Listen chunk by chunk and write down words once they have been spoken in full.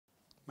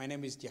My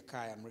name is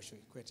Jakaya Mrisho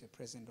Kikwete,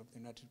 President of the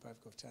United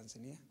Republic of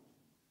Tanzania.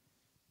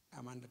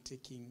 I'm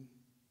undertaking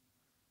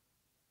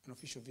an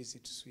official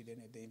visit to Sweden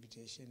at the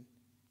invitation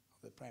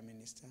of the Prime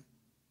Minister.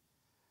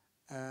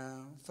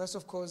 First,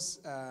 of course,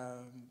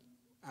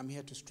 I'm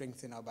here to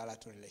strengthen our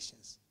bilateral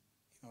relations.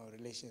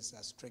 Relations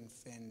are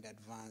strengthened,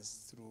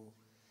 advanced through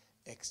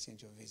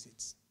exchange of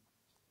visits.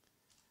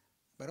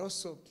 But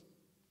also,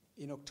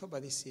 in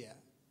October this year,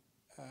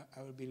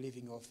 I will be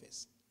leaving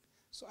office.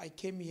 So I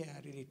came here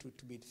really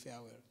to bid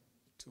farewell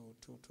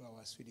to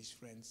our Swedish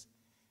friends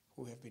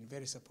who have been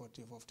very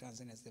supportive of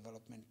Tanzania's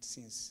development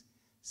since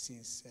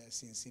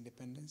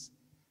independence.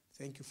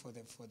 Thank you for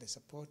the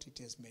support. It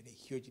has made a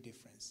huge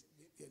difference.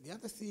 The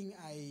other thing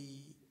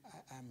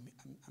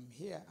I'm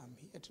here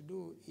to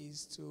do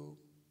is to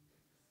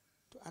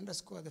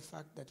underscore the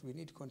fact that we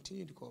need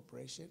continued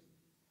cooperation,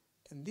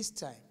 and this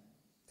time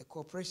the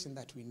cooperation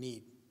that we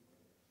need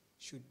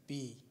should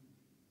be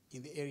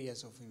in the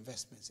areas of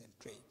investments and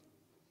trade.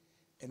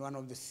 And one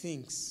of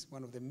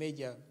the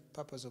major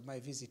purpose of my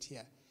visit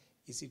here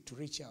is to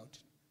reach out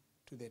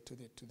to the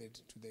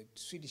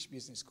Swedish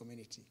business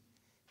community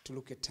to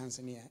look at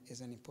Tanzania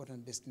as an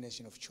important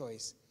destination of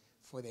choice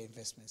for their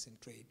investments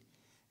and trade.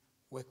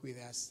 Work with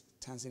us.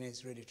 Tanzania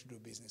is ready to do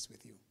business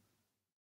with you.